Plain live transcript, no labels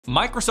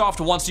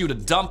Microsoft wants you to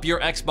dump your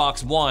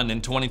Xbox One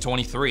in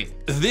 2023.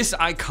 This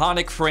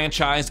iconic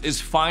franchise is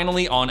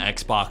finally on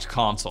Xbox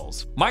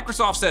consoles.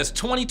 Microsoft says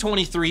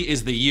 2023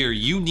 is the year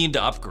you need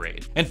to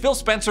upgrade, and Phil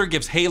Spencer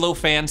gives Halo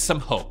fans some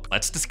hope.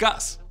 Let's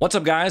discuss. What's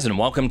up, guys, and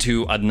welcome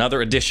to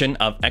another edition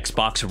of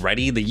Xbox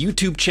Ready, the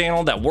YouTube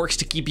channel that works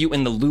to keep you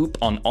in the loop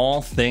on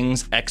all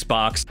things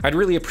Xbox. I'd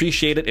really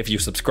appreciate it if you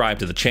subscribe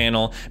to the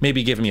channel,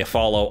 maybe give me a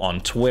follow on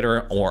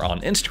Twitter or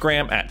on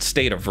Instagram at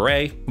State of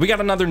Ray. We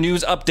got another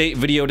news update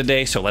video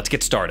today, so let's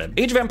get started.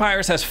 Age of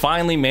Empires has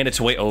finally made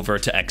its way over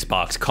to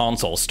Xbox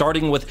consoles,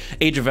 starting with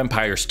Age of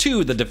Empires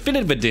 2, the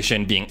definitive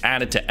edition, being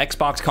added to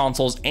Xbox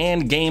consoles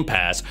and Game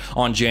Pass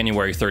on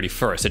January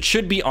 31st. It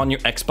should be on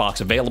your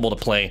Xbox, available to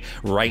play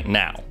right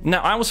now.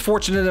 Now, I was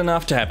fortunate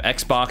enough to have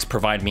Xbox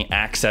provide me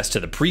access to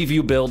the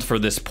preview build for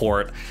this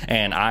port,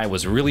 and I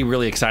was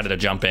really excited to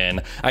jump in.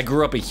 I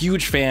grew up a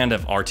huge fan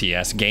of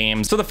RTS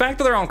games, so the fact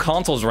that they're on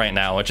consoles right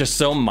now, it's just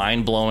so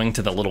mind-blowing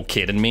to the little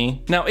kid in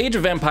me. Now, Age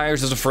of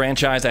Empires is a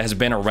franchise that has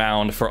been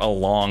around for a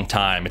long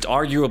time. It's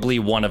arguably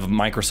one of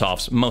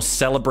Microsoft's most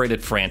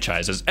celebrated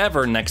franchises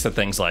ever, next to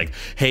things like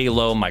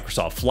Halo,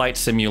 Microsoft Flight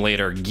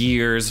Simulator,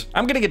 Gears.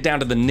 I'm gonna get down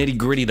to the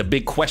nitty-gritty, the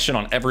big question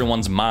on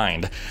everyone's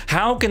mind.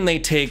 How can they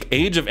take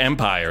Age of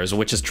Empires,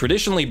 which has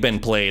traditionally been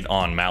played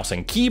on mouse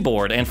and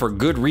keyboard, and for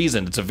good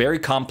reason, it's a very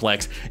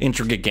complex,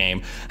 intricate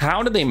game,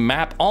 how do they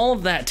map all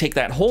of that, take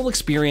that whole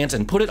experience,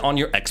 and put it on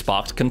your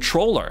Xbox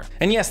controller?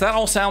 And yes, that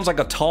all sounds like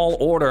a tall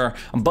order,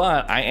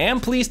 but I am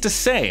pleased to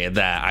say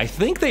that I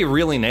think they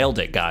really nailed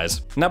it,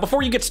 guys. Now,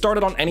 before you get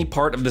started on any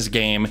part of this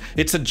game,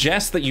 it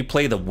suggests that you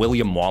play the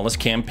William Wallace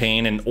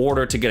campaign in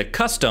order to get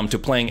accustomed to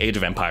playing Age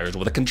of Empires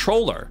with a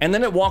controller. And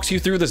then it walks you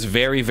through this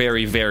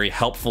very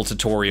helpful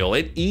tutorial.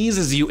 It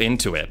eases you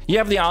into it. You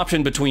have the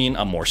option between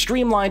a more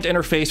streamlined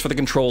interface for the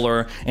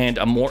controller and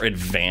a more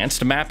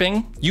advanced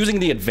mapping. Using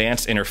the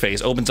advanced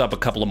interface opens up a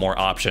couple of more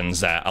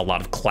options that a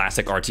lot of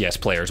classic RTS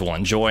players will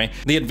enjoy.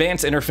 The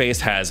advanced interface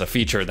has a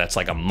feature that's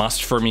like a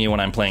must for me when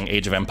I'm playing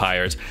Age of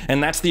Empires,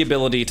 and that's the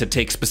ability to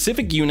take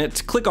specific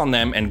units, click on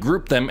them, and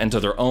group them into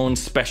their own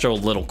special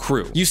little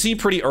crew. You see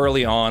pretty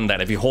early on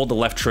that if you hold the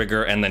left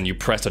trigger and then you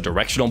press a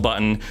directional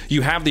button,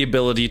 you have the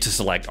ability to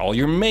select all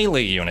your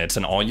melee units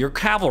and all your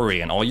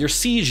cavalry and all your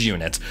siege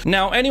units.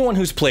 Now, anyone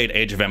who's played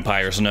Age of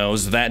Empires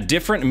knows that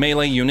different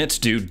melee units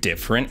do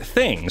different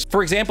things.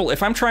 For example,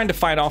 if I'm trying to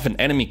fight off an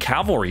enemy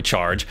cavalry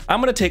charge, I'm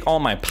gonna take all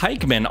my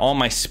pikemen, all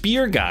my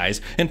spear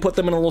guys, and put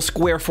them in a little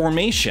square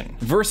formation.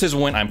 Versus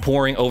when I'm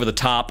pouring over the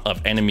top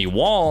of enemy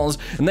walls,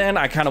 and then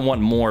I kind of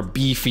want more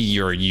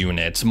beefier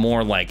units,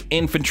 more like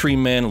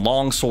infantrymen,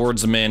 long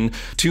swordsmen,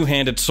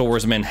 two-handed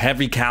swordsmen,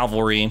 heavy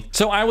cavalry.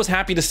 So I was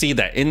happy to see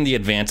that in the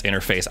advanced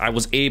interface, I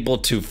was able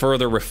to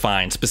further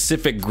refine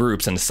specific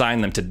groups and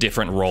assign them to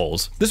different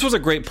roles. This was a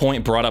great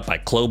point brought up by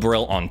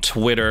Clobril on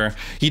Twitter.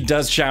 He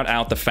does shout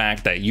out the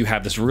fact that you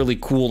have this really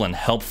cool and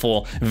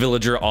helpful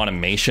villager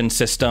automation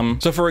system.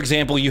 So for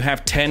example, you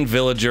have 10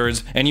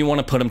 villagers and you want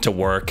to put them to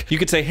work. You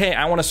could say, hey,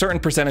 I want a certain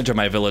percentage of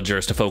my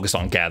villagers to focus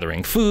on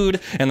gathering food,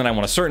 and then I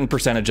want a certain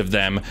percentage of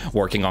them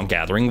working on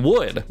gathering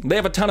wood. They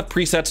have a ton of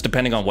presets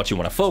depending on what you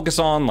want to focus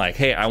on, like,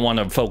 hey, I want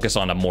to focus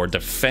on a more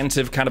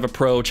defensive kind of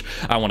approach.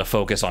 I want to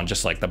focus on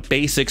just like the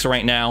basics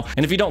right now.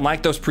 And if you don't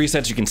like those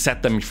presets, you can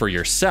set them for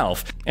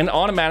yourself, and it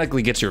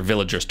automatically gets your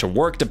villagers to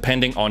work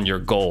depending on your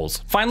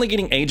goals. Finally,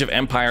 getting Age of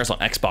Empires on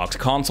Xbox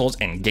consoles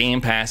and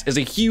Game Pass is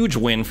a huge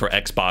win for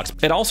Xbox.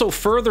 It also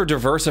further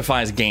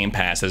diversifies Game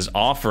Pass's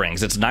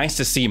offerings. It's nice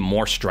to see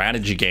more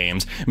strategy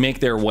games make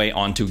their way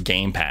onto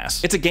Game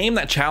Pass. It's a game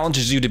that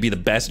challenges you to be the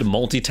best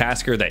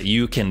multitasker that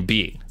you can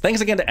be.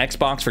 Thanks again to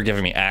Xbox for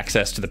giving me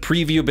access to the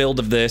preview build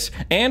of this,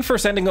 and for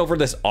sending over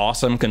this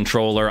awesome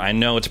controller. I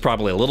know it's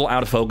probably a little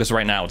out of focus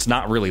right now. It's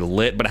not really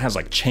lit, but it has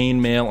like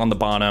chainmail on the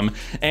bottom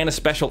and a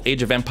special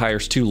Age of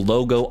Empires 2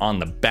 logo on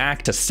the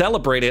back to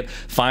celebrate it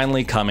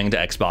finally coming to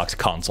Xbox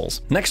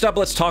consoles. Next up,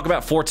 let's talk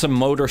about Forza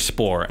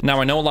Motorsport.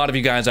 Now, I know a lot of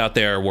you guys out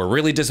there were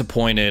really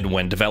disappointed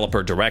when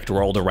Developer Direct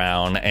rolled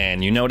around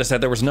and you noticed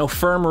that there was no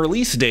firm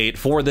release date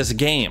for this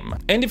game.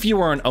 And if you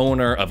were an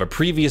owner of a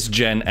previous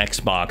gen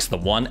Xbox, the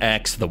One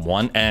X, the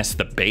One S,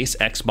 the base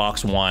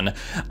Xbox One,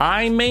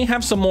 I may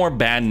have some more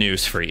bad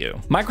news for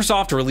you.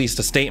 Microsoft released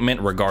a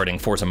statement regarding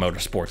Forza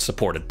Motorsport's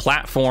supported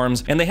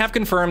platforms, and they have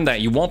confirmed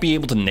that you won't be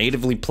able to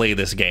natively play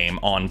this game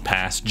on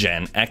past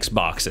gen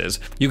Xboxes.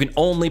 You can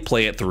only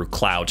play it through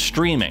cloud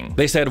streaming.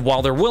 They said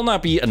while there will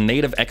not be a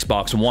native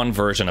Xbox One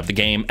version of the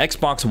game,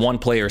 Xbox One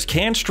players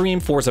can stream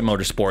Forza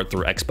Motorsport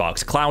through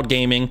Xbox Cloud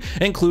Gaming,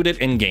 included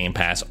in Game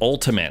Pass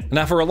Ultimate.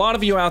 Now, for a lot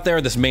of you out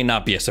there, this may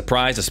not be a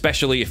surprise,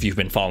 especially if you've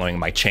been following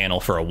my channel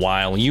for a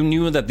while. You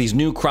knew that these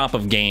new crop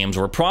of games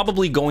were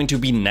probably going to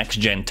be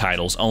next-gen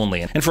titles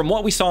only. And from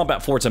what we saw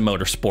about Forza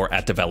Motorsport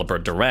at Developer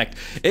Direct,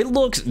 it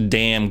looks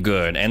damn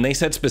good. And they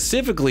said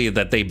specifically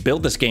that they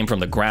built this game from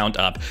the ground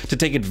up to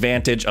take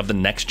advantage of the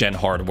next-gen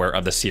hardware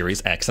of the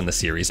Series X and the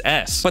Series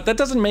S. But that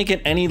doesn't make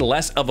it any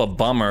less of a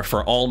bummer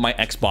for all my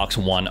Xbox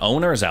One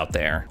owners out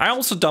there. I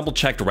also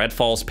double-checked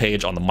Redfall's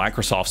page on the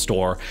Microsoft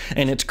Store,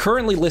 and it's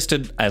currently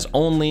listed as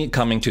only only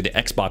coming to the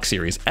Xbox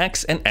Series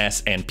X and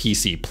S and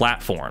PC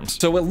platforms.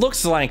 So it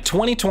looks like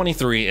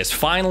 2023 is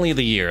finally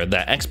the year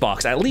that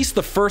Xbox, at least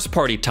the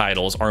first-party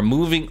titles, are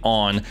moving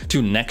on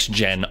to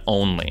next-gen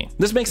only.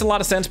 This makes a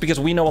lot of sense because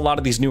we know a lot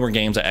of these newer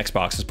games that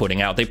Xbox is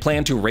putting out, they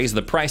plan to raise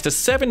the price to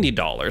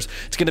 $70.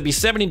 It's going to be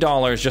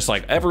 $70 just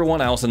like everyone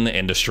else in the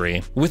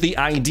industry, with the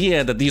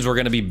idea that these were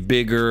going to be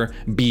bigger,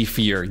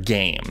 beefier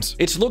games.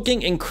 It's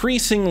looking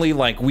increasingly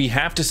like we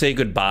have to say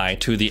goodbye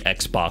to the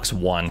Xbox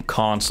One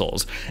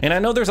consoles. And I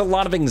know there's a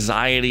lot of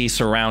anxiety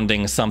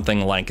surrounding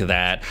something like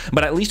that,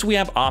 but at least we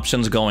have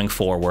options going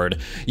forward.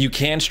 You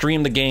can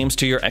stream the games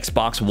to your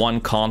Xbox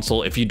One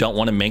console if you don't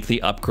want to make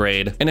the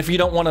upgrade. And if you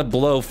don't want to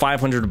blow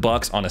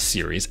 $500 on a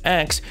Series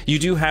X, you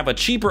do have a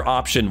cheaper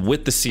option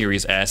with the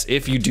Series S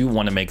if you do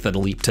want to make the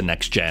leap to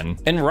next gen.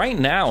 And right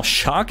now,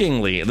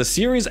 shockingly, the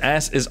Series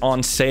S is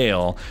on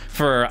sale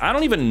for, I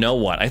don't even know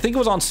what. I think it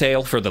was on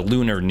sale for the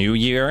Lunar New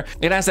Year.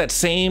 It has that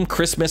same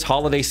Christmas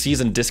holiday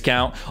season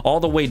discount all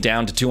the way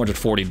down to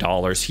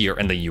 $240 here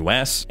in the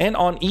US. And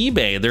on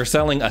eBay, they're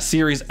selling a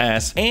Series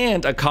S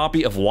and a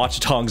copy of Watch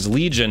Dogs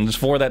Legion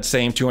for that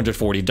same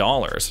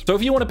 $240. So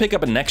if you want to pick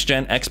up a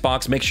next-gen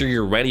Xbox, make sure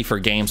you're ready for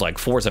games like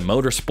Forza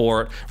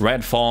Motorsport,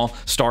 Redfall,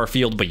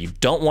 Starfield, but you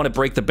don't want to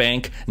break the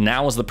bank,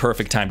 now is the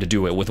perfect time to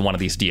do it with one of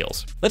these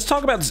deals. Let's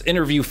talk about this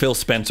interview Phil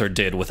Spencer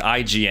did with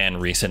IGN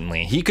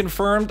recently. He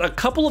confirmed a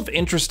couple of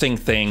interesting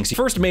things.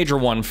 First major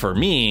one for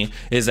me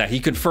is that he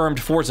confirmed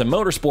Forza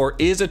Motorsport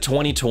is a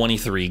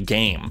 2023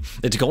 game.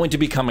 It's going to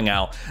be coming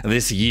out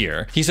this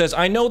year. He says,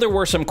 I know there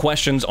were some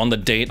questions on the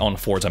date on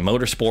Forza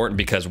Motorsport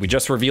because we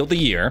just revealed the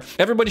year.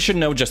 Everybody should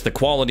know just the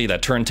quality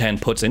that Turn 10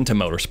 puts into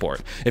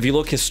motorsport. If you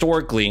look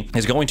historically,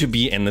 is going to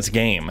be in this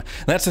game.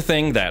 That's the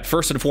thing that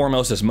first and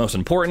foremost is most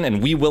important,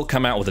 and we will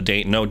come out with a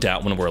date, no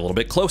doubt, when we're a little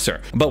bit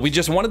closer. But we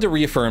just wanted to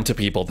reaffirm to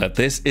people that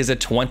this is a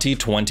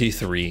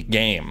 2023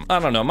 game. I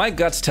don't know, my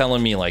gut's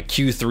telling me like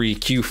Q3,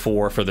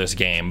 Q4 for this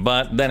game,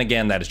 but then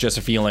again, that is just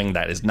a feeling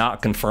that is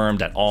not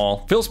confirmed at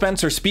all. Phil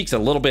Spencer speaks a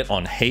little bit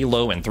on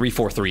Halo and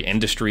 343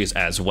 Industries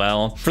as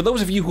well. For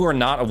those of you who are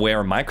not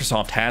aware,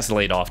 Microsoft has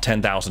laid off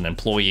 10,000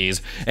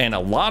 employees, and a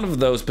lot of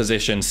those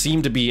positions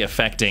seem to be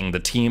affecting the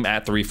team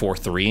at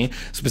 343,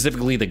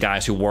 specifically the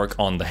guys who work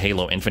on the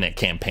Halo Infinite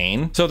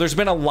campaign. So there's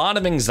been a lot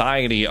of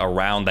anxiety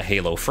around the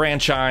Halo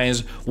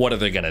franchise. What are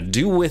they gonna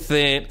do with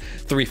it?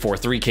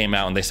 343 came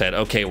out and they said,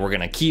 okay, we're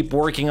gonna keep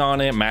working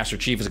on it. Master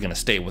Chief is gonna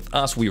stay with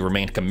us. We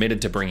remain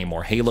committed to bringing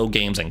more Halo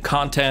games and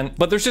content.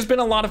 But there's just been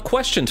a lot of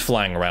questions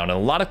flying around and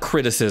a lot of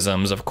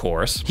criticisms, of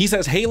course. He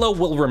says Halo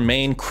will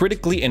remain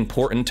critically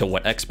important to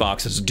what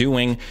Xbox is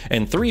doing,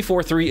 and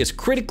 343 is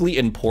critically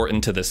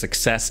important to the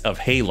success of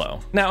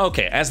Halo. Now,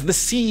 okay, as the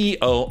CEO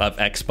of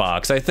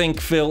Xbox, I think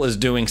Phil is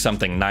doing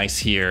something nice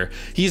here.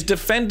 He's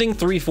defending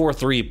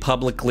 343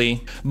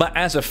 publicly, but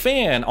as a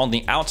fan on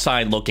the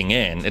outside looking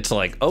in, it's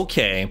like,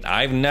 okay,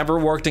 I've never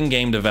worked in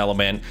game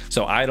development,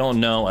 so I don't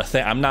know a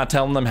thing. I'm not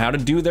telling them how to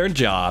do their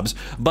jobs,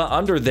 but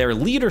under their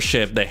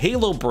leadership, the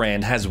Halo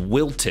brand has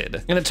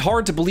wilted. And it's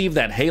hard to believe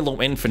that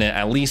Halo Infinite,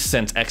 at least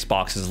since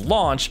Xbox's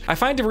launch, I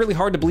find it really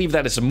hard to believe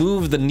that it's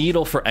moved the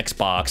needle for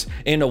Xbox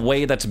in a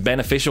way that's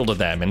beneficial to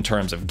them in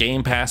terms of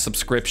Game Pass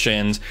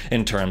subscriptions,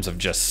 in terms of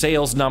just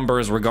sales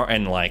numbers,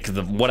 and like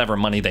the whatever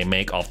money they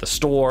make off the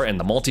store and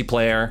the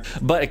multiplayer.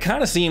 But it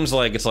kind of seems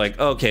like it's like,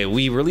 okay,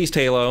 we released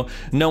Halo,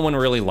 no one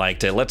really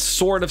liked it, let's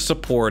sort of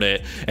support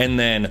it, and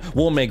then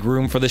we'll make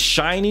room for the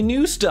shiny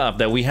new stuff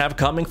that we have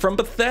coming from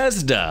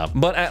Bethesda.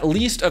 But at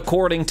least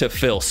according to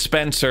Phil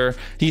Spencer,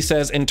 he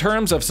says in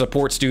terms of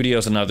support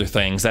studios and other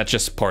things, that's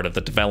just part of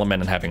the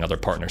development and having other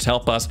partners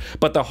help us,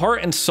 but the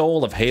heart and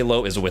soul of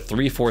Halo is with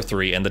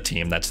 343 and the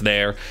team that's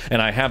there,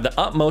 and I have the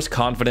utmost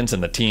confidence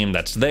in the team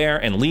that's there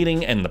and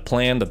leading and the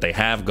plan that they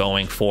have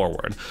going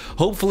forward.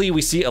 Hopefully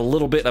we see a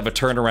little bit of a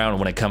turnaround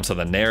when it comes to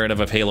the narrative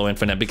of Halo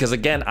Infinite, because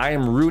again, I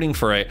am rooting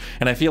for it,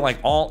 and I feel like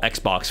all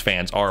Xbox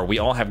fans are. We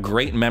all have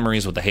great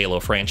memories with the Halo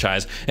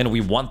franchise, and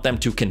we want them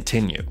to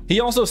continue. He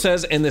also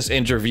says in this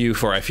interview,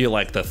 for I feel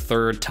like the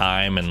third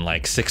time in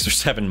like 6 or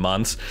 7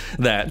 months,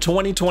 that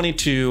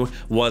 2022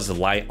 was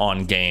light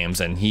on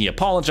games, and he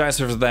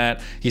apologizes for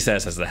that. He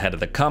says as the head of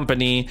the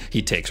company,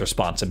 he takes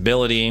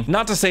responsibility.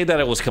 Not to say that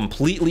it was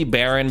completely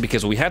barren,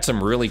 because we had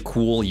some really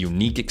cool,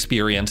 unique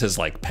experiences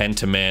like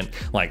Pentiment,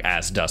 like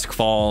As Dusk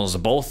Falls,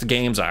 both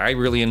games I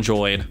really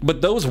enjoyed,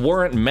 but those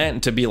weren't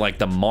meant to be like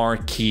the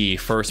marquee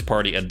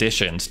first-party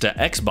additions to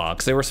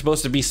Xbox. They were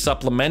supposed to be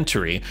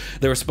supplementary.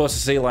 They were supposed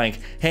to say like,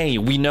 hey,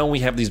 we know we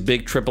have these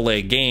big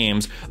AAA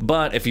games,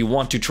 but if you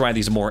want to try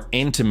these more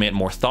intimate,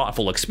 more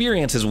thoughtful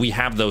experiences, we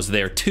have those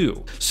there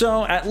too.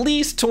 So at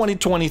least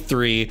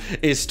 2023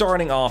 is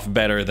starting off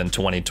better than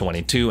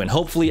 2022, and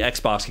hopefully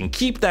Xbox can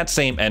keep that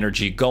same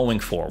energy going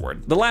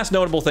forward. The last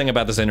notable thing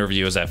about this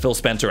interview is that Phil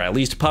Spencer, at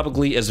least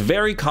publicly, is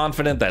very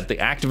confident that the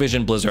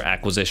Activision Blizzard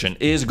acquisition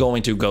is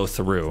going to go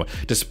through,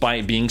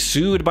 despite being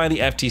sued by the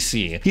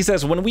FTC. He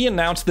says, when we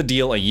announced the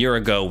deal a year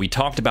ago, we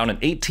talked about an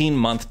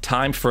 18-month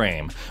time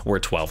frame. We're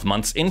 12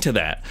 months into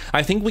that.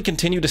 I think we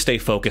continue to stay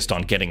focused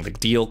on getting the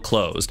deal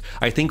closed.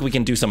 I think we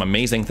can do some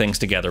amazing piecing things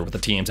together with the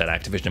teams at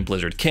Activision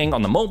Blizzard King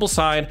on the mobile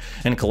side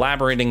and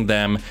collaborating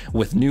them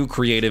with new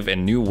creative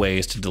and new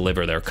ways to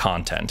deliver their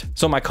content.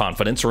 So my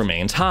confidence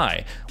remains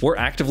high. We're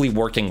actively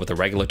working with the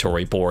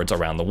regulatory boards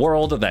around the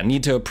world that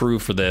need to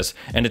approve for this,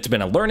 and it's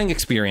been a learning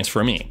experience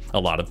for me. A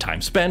lot of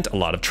time spent, a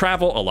lot of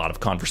travel, a lot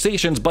of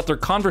conversations, but they're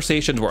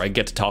conversations where I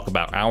get to talk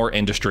about our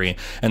industry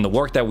and the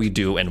work that we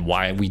do and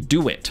why we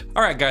do it.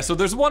 All right, guys, so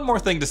there's one more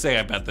thing to say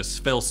about this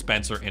Phil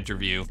Spencer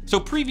interview. So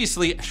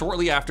previously,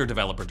 shortly after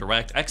Developer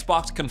Direct,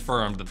 Xbox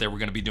confirmed that they were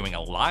going to be doing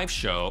a live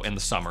show in the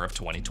summer of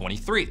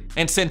 2023.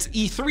 And since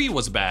E3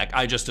 was back,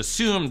 I just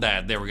assumed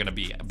that they were going to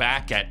be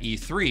back at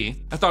E3.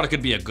 I thought it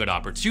could be a good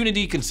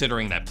opportunity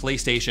considering that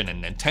PlayStation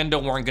and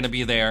Nintendo weren't going to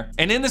be there.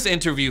 And in this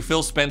interview,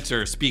 Phil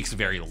Spencer speaks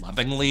very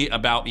lovingly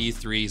about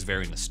E3. He's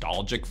very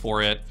nostalgic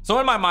for it. So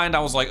in my mind, I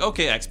was like,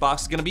 okay,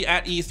 Xbox is going to be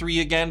at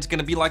E3 again. It's going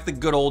to be like the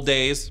good old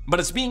days. But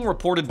it's being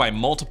reported by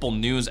multiple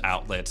news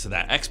outlets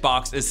that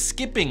Xbox is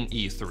skipping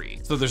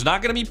E3. So there's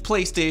not going to be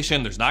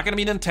PlayStation, there's not going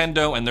to be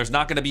Nintendo, and there's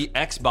not going to be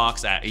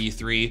Xbox at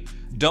E3.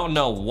 Don't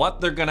know what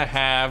they're gonna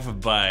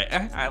have, but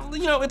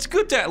you know, it's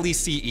good to at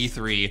least see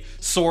E3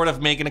 sort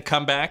of making a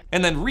comeback.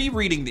 And then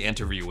rereading the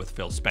interview with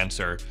Phil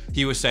Spencer,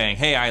 he was saying,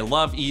 hey, I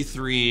love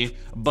E3,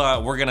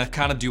 but we're gonna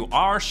kind of do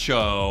our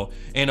show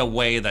in a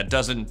way that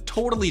doesn't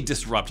totally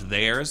disrupt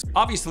theirs.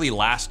 Obviously,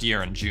 last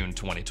year in June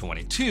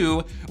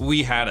 2022,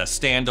 we had a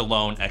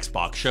standalone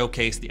Xbox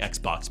showcase, the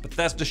Xbox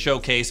Bethesda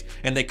showcase,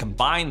 and they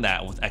combined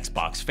that with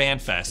Xbox Fan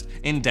Fest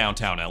in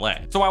downtown LA.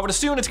 So I would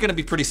assume it's gonna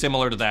be pretty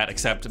similar to that,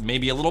 except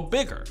maybe a little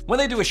bigger. When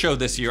they do a show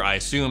this year, I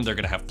assume they're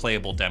gonna have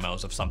playable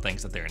demos of some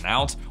things that they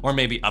announced, or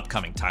maybe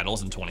upcoming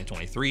titles in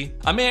 2023.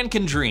 A man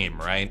can dream,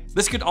 right?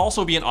 This could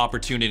also be an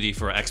opportunity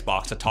for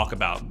Xbox to talk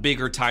about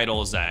bigger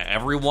titles that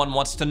everyone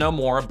wants to know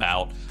more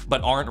about,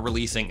 but aren't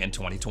releasing in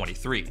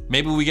 2023.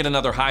 Maybe we get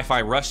another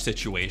Hi-Fi Rush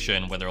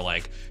situation where they're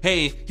like,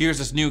 hey, here's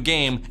this new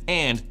game,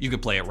 and you can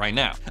play it right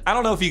now. I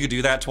don't know if you could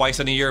do that twice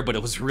in a year, but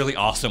it was really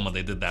awesome when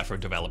they did that for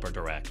Developer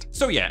Direct.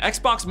 So yeah,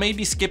 Xbox may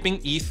be skipping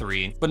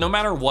E3, but no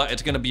matter what,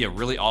 it's gonna be a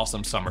really awesome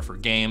summer for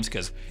games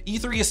because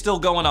E3 is still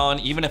going on.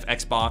 Even if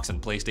Xbox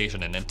and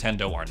PlayStation and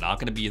Nintendo are not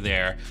going to be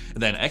there,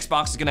 then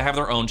Xbox is going to have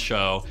their own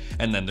show,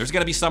 and then there's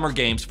going to be Summer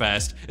Games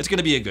Fest. It's going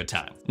to be a good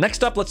time.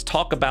 Next up, let's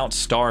talk about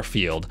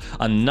Starfield,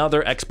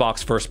 another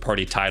Xbox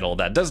first-party title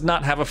that does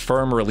not have a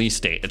firm release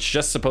date. It's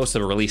just supposed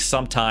to release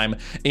sometime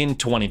in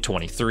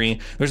 2023.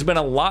 There's been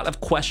a lot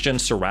of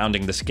questions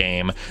surrounding this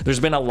game.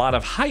 There's been a lot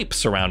of hype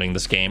surrounding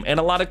this game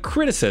and a lot of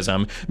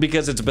criticism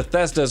because it's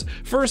Bethesda's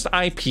first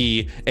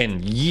IP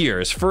in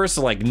years, first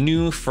like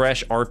new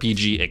fresh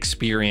RPG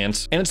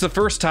experience, and it's the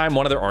first time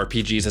one of their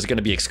RPGs is going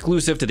to be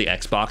exclusive to the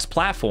Xbox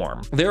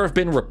platform. There have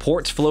been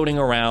reports floating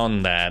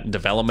around that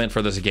development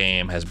for this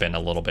game has been a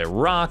little bit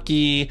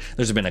rocky.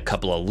 There's been a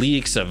couple of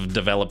leaks of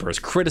developers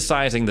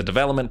criticizing the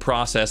development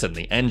process and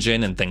the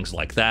engine and things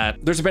like that.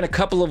 There's been a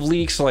couple of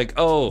leaks like,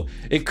 oh,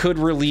 it could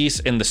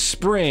release in the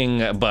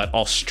spring, but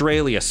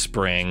Australia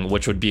spring,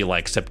 which would be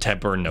like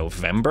September,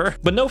 November,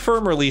 but no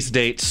firm release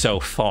date so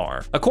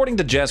far. According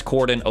to Jez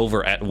Corden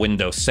over at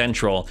Windows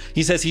Central,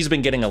 he says he's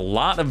been getting a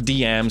lot of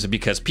DMs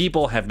because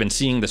people have been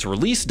seeing this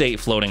release date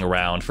floating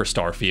around for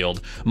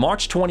Starfield,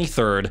 March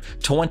 23rd,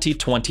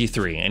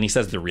 2023, and he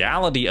says the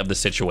reality of the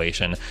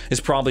situation is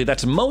probably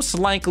that's most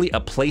likely a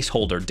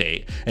placeholder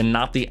date and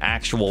not the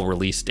actual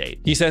release date.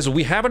 He says,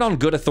 we have it on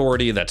good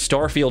authority that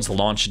Starfield's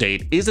launch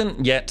date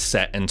isn't yet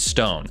set in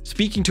stone.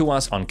 Speaking to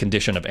us on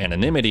condition of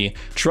anonymity,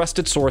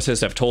 trusted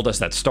sources have told us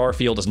that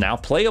Starfield is now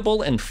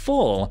playable in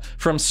full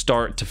from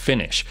start to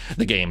finish.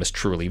 The game is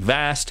truly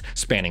vast,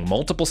 spanning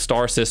multiple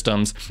star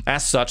systems.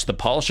 As such, the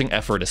polishing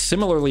effort is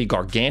similarly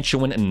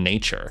gargantuan in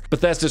nature.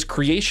 Bethesda's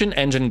creation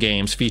engine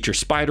games feature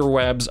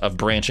spiderwebs of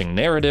branching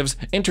narratives,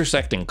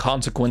 intersecting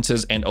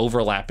consequences, and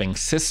overlapping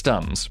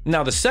systems.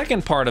 Now, the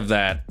second part of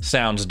that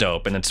sounds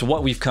dope, and it's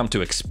what we've come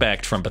to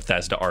expect from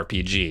Bethesda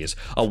RPGs,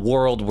 a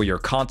world where your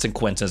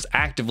consequences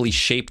actively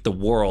shape the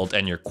world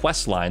and your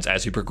quest lines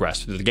as you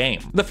progress through the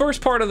game. The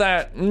first part of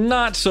that,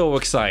 not so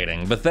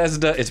exciting.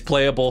 Bethesda is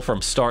playable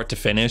from start to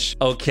finish.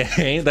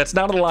 Okay, that's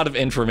not a lot of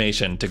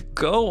information to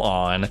go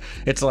on.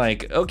 It's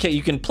like, okay,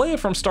 you can play it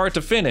from start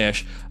to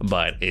finish,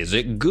 but is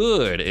it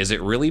good? Is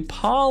it really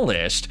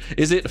polished?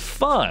 Is it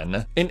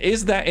fun? And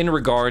is that in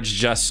regards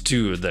just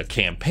to the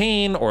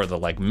campaign or the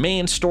like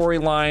main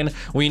storyline?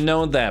 We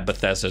know that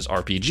Bethesda's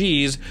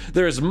RPGs,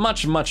 there's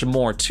much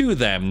more to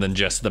them than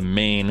just the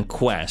main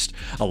quest.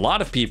 A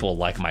lot of people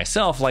like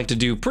myself like to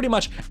do pretty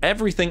much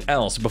everything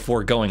else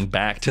before going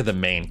back to the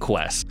main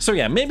quest. So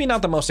yeah, maybe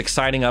not the most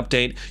exciting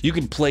update. You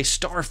can play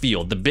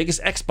Starfield, the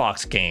biggest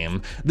Xbox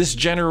game this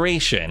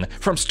generation,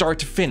 from start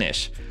to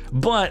finish.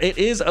 but it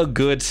is a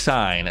good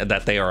sign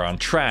that they are on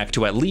track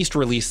to at least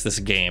release this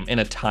game in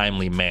a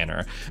timely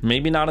manner.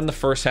 Maybe not in the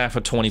first half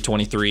of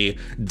 2023,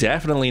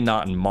 definitely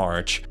not in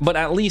March, but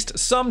at least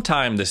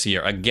sometime this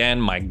year. Again,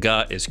 my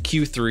gut is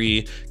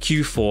Q3,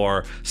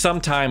 Q4,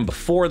 sometime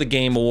before the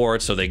Game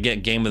Awards so they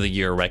get Game of the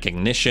Year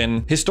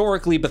recognition.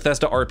 Historically,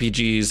 Bethesda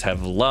RPGs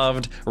have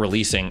loved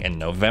releasing in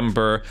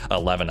November.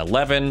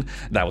 11/11,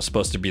 that was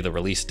supposed to be the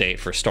release date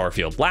for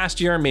Starfield last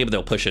year. Maybe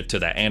they'll push it to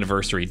that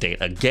anniversary date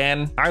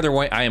again. Either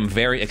way, I am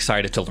very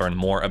excited to learn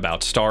more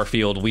about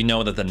Starfield. We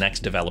know that the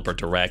next developer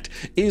direct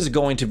is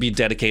going to be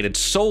dedicated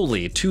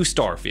solely to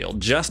Starfield,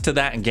 just to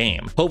that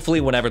game.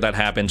 Hopefully, whenever that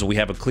happens, we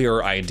have a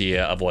clearer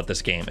idea of what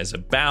this game is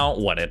about,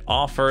 what it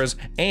offers,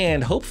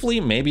 and hopefully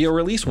maybe a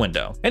release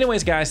window.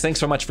 Anyways, guys, thanks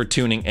so much for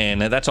tuning in.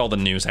 That's all the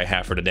news I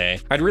have for today.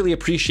 I'd really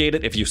appreciate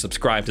it if you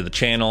subscribe to the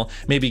channel,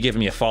 maybe give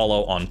me a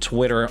follow on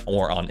Twitter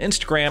or on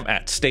Instagram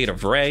at State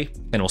of Ray,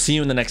 and we'll see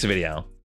you in the next video.